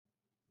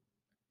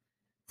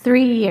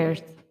3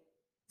 years,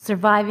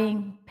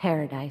 surviving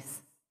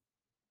paradise.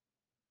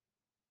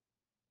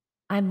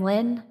 I'm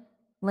Lynn.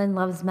 Lynn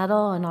Loves Metal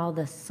on all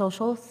the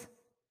socials.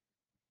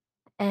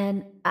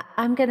 And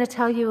I'm going to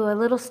tell you a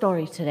little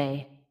story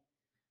today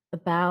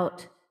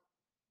about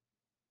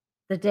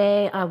the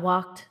day I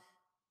walked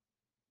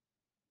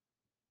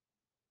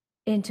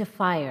into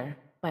fire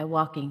by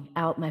walking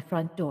out my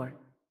front door.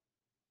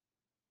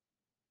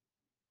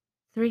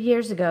 3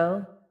 years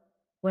ago,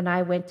 when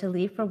I went to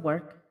leave for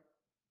work,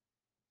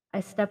 I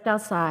stepped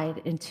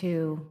outside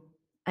into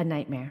a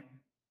nightmare.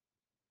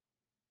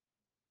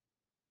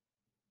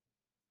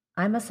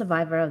 I'm a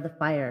survivor of the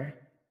fire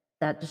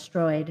that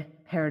destroyed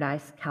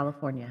Paradise,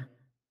 California.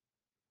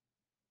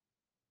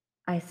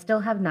 I still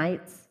have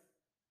nights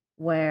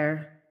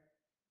where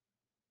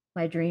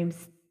my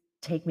dreams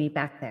take me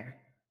back there.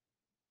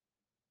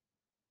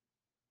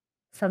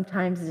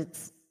 Sometimes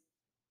it's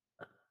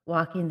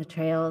walking the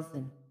trails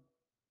and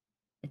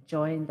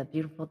enjoying the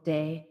beautiful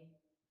day,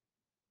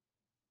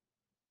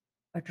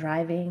 or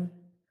driving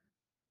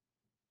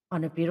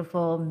on a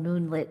beautiful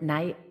moonlit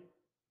night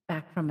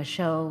back from a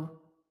show.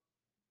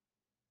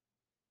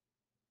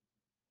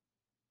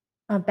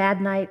 On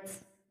bad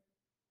nights,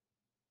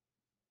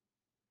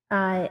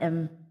 I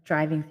am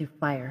driving through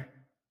fire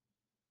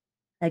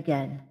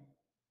again.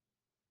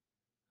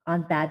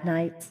 On bad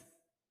nights,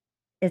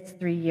 it's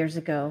 3 years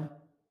ago,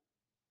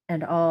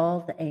 and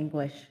all the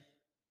anguish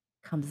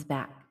comes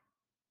back.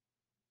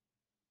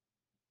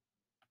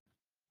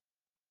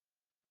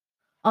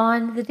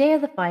 On the day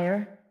of the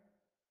fire,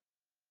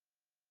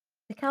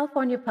 the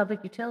California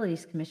Public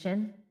Utilities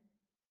Commission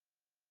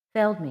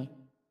failed me.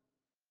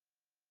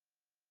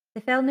 They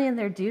failed me in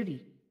their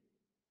duty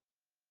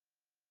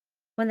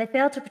when they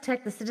failed to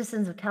protect the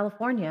citizens of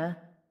California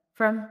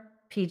from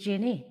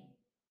PG&E.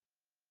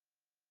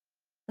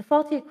 The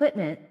faulty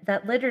equipment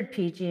that littered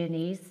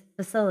PG&E's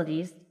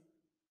facilities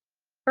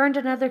burned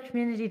another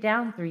community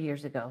down 3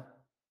 years ago.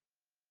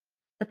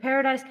 The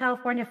Paradise,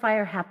 California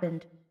fire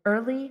happened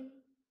early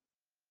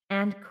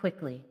and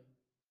quickly.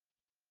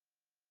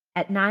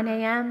 At 9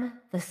 a.m.,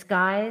 the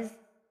skies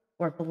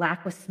were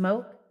black with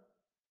smoke,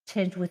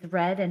 tinged with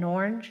red and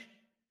orange.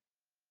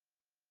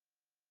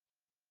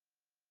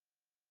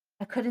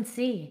 I couldn't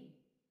see.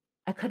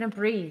 I couldn't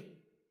breathe.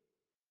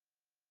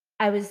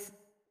 I was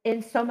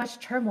in so much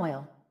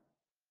turmoil.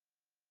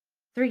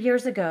 3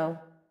 years ago,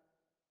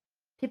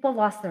 people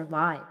lost their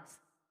lives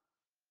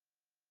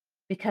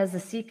because the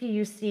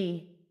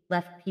CPUC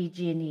left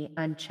PG&E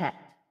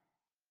unchecked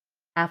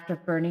after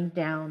burning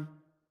down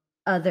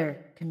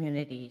other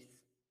communities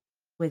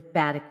with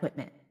bad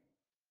equipment.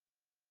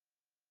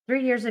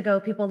 3 years ago,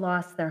 people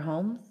lost their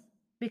homes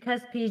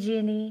because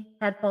PG&E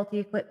had faulty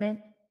equipment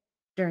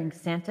during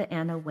Santa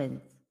Ana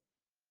winds.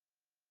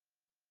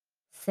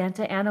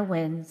 Santa Ana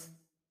winds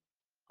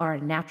are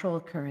a natural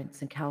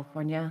occurrence in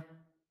California.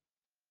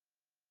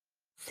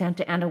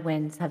 Santa Ana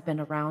winds have been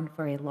around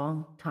for a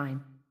long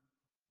time.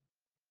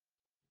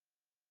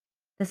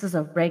 This is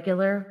a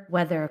regular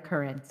weather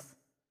occurrence.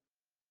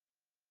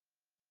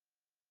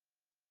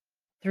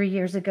 3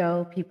 years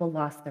ago, people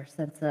lost their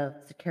sense of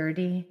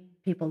security,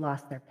 people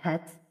lost their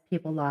pets,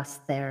 people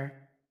lost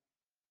their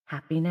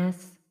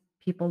happiness,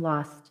 people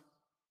lost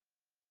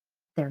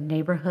their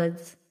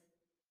neighborhoods,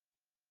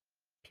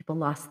 people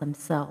lost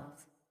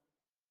themselves.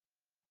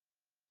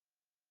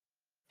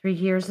 3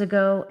 years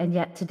ago, and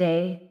yet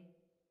today,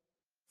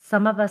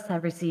 some of us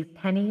have received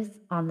pennies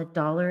on the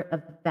dollar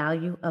of the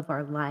value of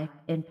our life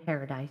in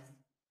paradise,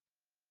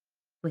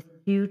 with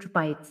huge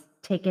bites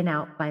taken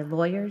out by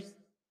lawyers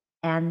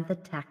and the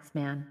tax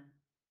man.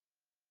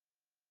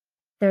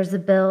 There's a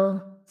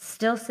bill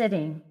still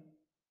sitting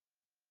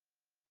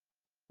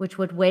which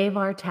would waive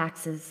our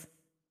taxes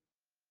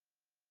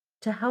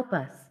to help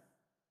us.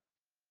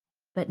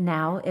 But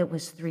now it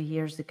was 3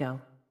 years ago.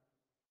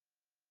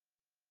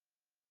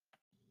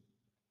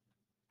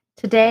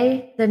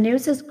 Today, the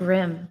news is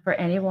grim for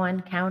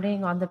anyone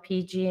counting on the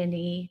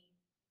PG&E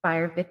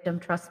Fire Victim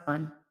Trust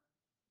Fund.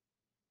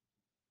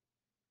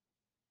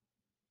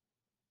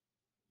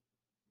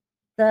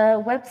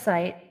 The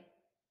website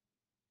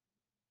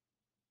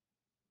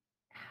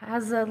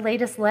has a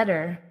latest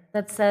letter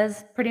that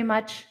says pretty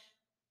much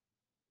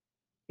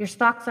your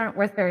stocks aren't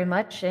worth very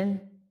much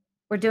and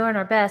we're doing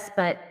our best,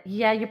 but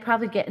yeah, you're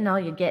probably getting all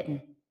you're getting.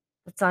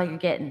 That's all you're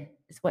getting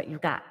is what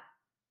you've got.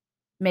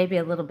 Maybe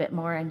a little bit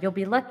more, and you'll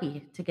be lucky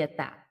to get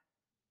that.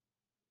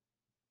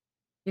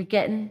 You're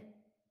getting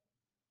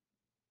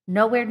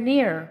nowhere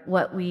near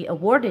what we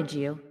awarded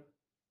you,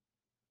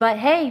 but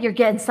hey, you're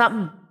getting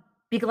something.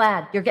 Be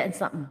glad you're getting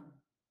something.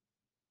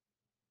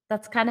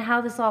 That's kind of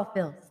how this all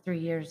feels 3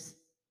 years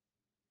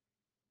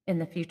in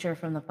the future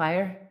from the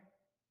fire.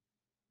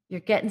 You're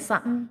getting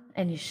something,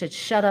 and you should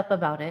shut up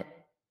about it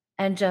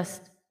and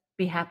just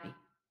be happy.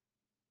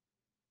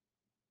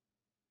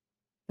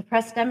 The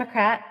Press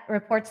Democrat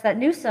reports that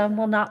Newsom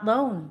will not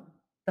loan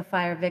the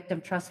Fire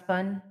Victim Trust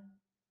Fund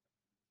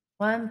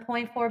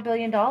 $1.4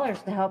 billion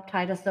to help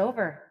tide us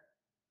over.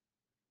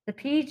 The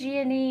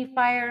PG&E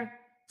Fire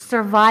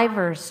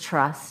Survivors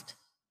Trust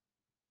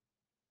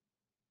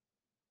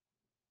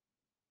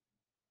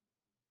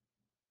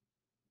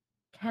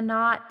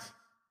cannot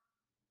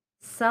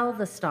sell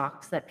the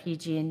stocks that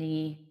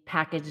PG&E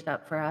packaged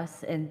up for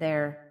us in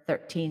their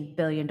 $13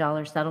 billion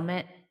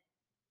settlement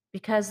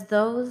because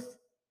those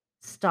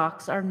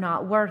stocks are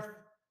not worth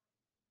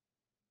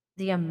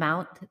the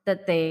amount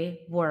that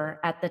they were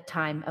at the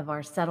time of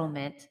our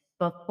settlement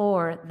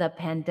before the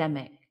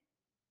pandemic.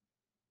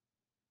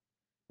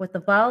 With the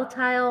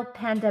volatile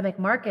pandemic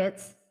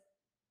markets,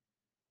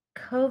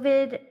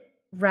 COVID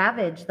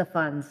ravaged the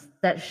funds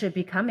that should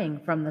be coming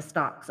from the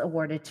stocks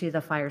awarded to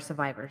the fire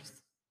survivors.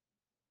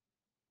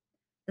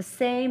 The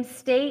same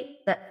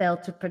state that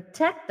failed to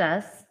protect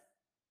us,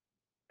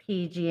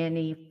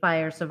 PG&E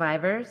fire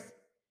survivors,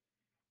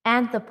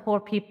 and the poor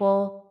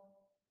people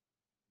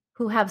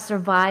who have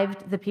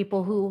survived, the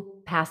people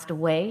who passed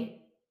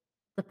away,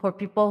 the poor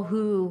people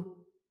who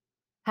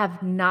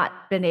have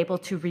not been able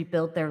to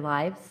rebuild their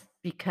lives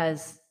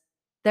because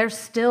they're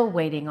still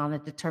waiting on the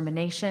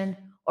determination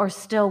or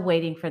still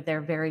waiting for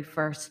their very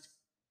first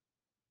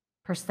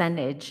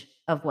percentage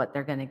of what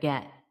they're going to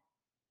get.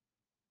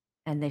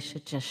 And they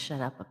should just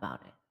shut up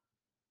about it.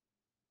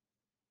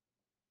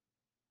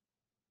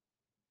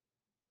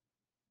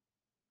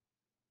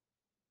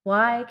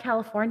 Why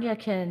California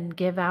can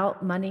give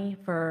out money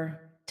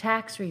for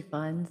tax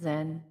refunds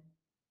and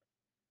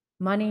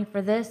money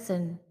for this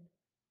and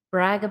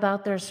brag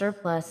about their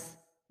surplus,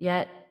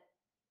 yet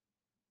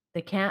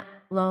they can't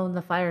loan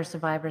the fire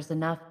survivors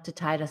enough to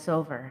tide us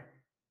over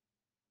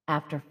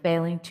after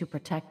failing to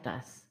protect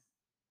us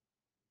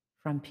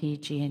from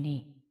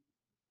PG&E.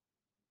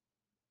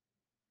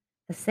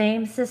 The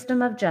same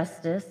system of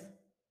justice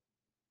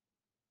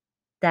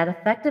that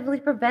effectively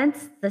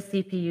prevents the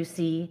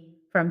CPUC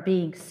from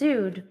being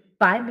sued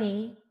by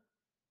me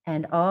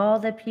and all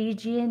the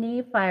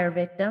PG&E fire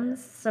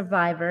victims,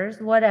 survivors,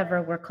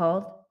 whatever we're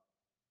called,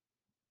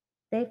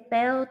 they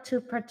fail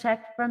to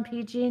protect from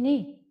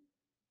PG&E.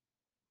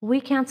 We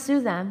can't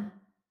sue them.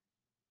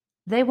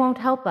 They won't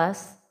help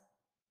us.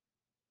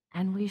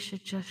 And we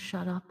should just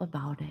shut up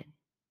about it.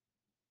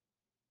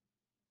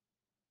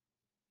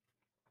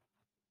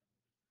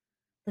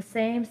 The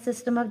same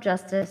system of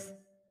justice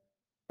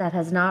that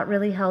has not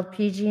really held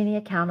PG&E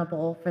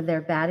accountable for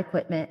their bad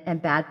equipment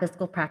and bad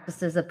fiscal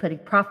practices of putting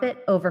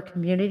profit over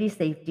community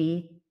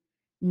safety.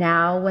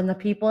 Now, when the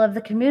people of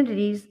the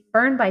communities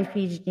burned by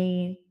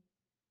PG&E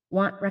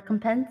want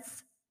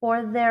recompense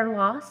for their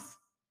loss,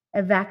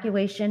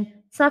 evacuation,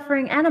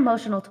 suffering, and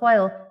emotional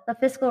toil, the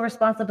fiscal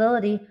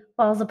responsibility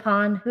falls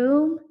upon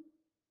whom?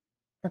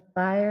 The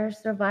fire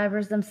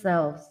survivors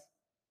themselves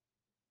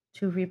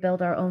to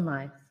rebuild our own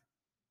lives.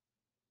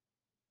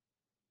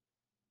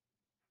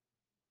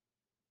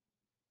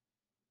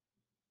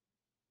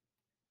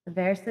 The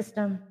very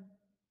system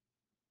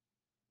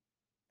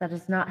that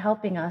is not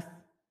helping us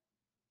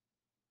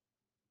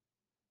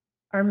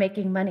are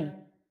making money.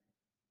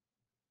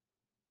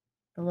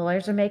 The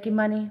lawyers are making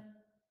money.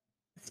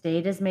 The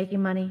state is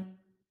making money.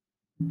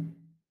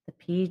 The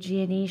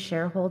PG&E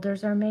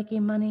shareholders are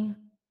making money.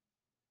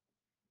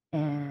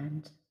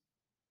 And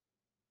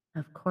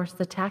of course,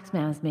 the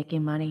taxman is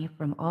making money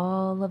from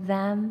all of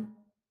them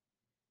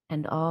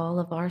and all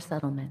of our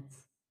settlements.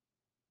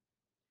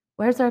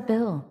 Where's our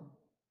bill?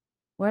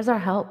 Where's our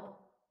help?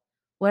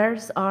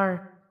 Where's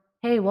our,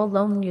 hey, we'll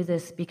loan you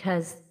this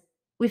because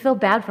we feel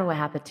bad for what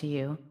happened to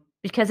you,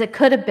 because it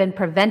could have been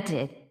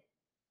prevented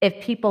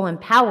if people in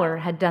power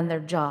had done their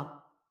job.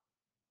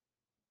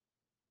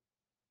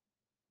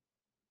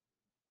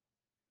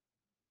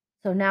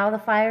 So now the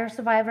fire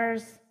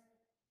survivors,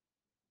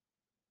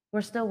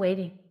 we're still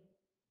waiting.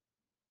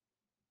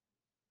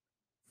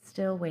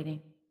 Still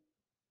waiting.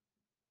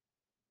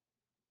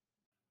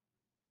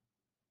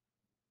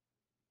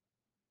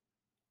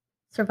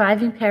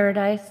 Surviving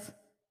paradise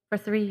for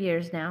 3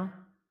 years now.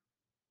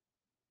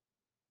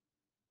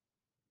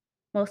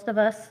 Most of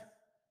us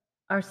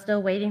are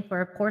still waiting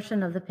for a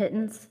portion of the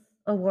pittance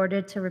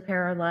awarded to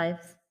repair our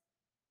lives.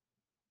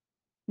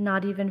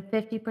 Not even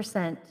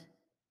 50%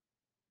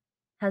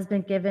 has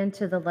been given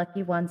to the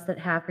lucky ones that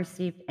have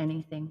received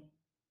anything.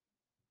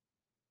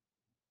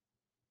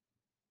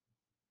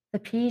 The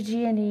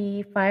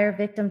PG&E Fire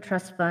Victim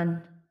Trust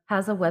Fund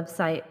has a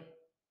website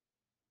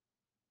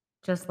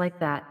just like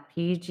that,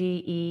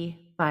 PGE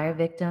Fire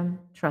Victim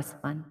Trust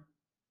Fund.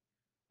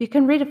 You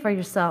can read it for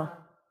yourself.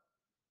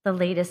 The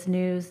latest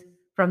news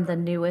from the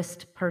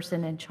newest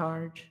person in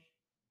charge,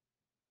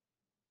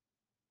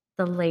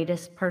 the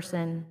latest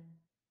person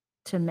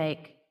to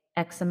make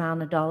X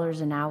amount of dollars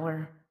an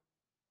hour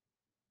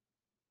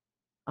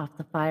off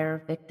the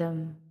fire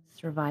victim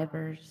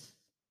survivors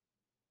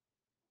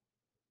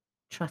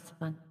trust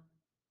fund.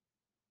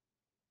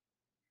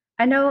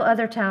 I know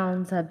other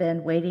towns have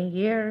been waiting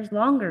years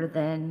longer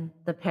than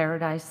the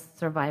Paradise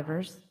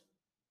survivors.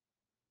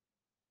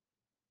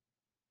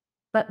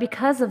 But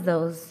because of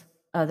those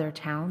other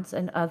towns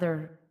and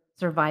other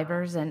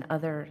survivors and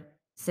other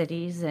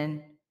cities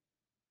and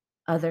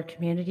other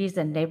communities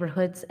and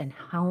neighborhoods and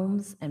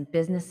homes and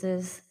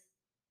businesses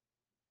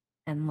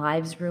and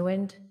lives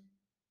ruined,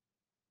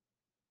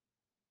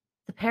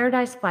 the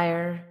Paradise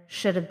Fire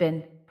should have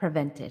been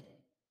prevented.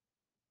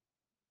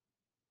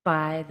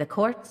 by the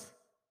courts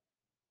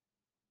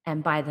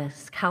and by the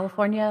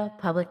California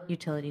Public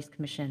Utilities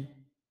Commission.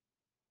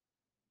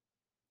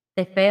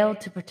 They failed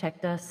to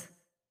protect us,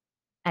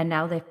 and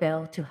now they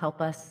fail to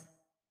help us.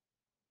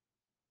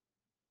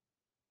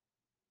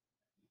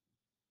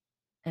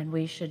 And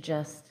we should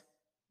just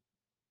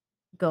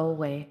go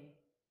away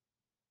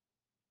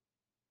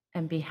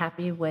and be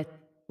happy with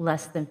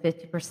less than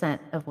 50%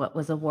 of what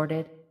was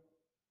awarded,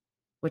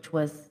 which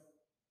was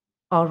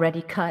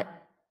already cut,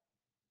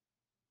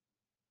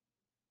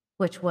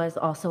 which was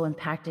also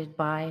impacted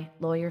by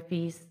lawyer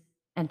fees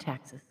and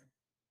taxes.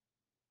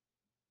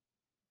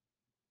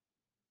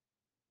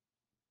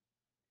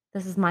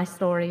 This is my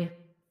story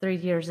 3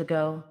 years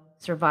ago,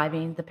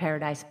 surviving the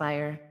Paradise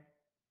Fire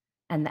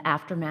and the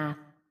aftermath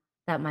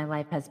that my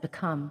life has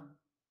become.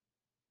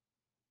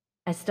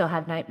 I still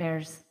have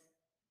nightmares.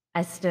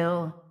 I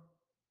still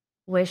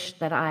wish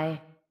that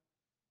I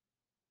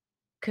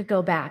could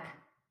go back.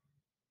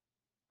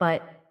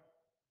 But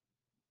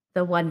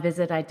the one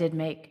visit I did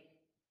make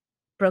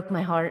broke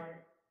my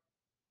heart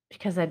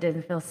because I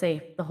didn't feel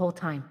safe the whole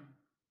time.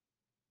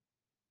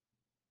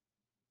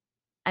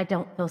 I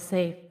don't feel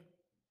safe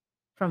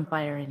from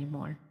fire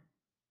anymore.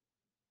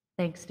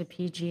 Thanks to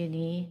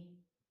PG&E,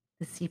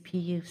 the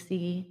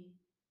CPUC,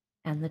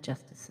 and the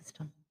justice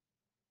system.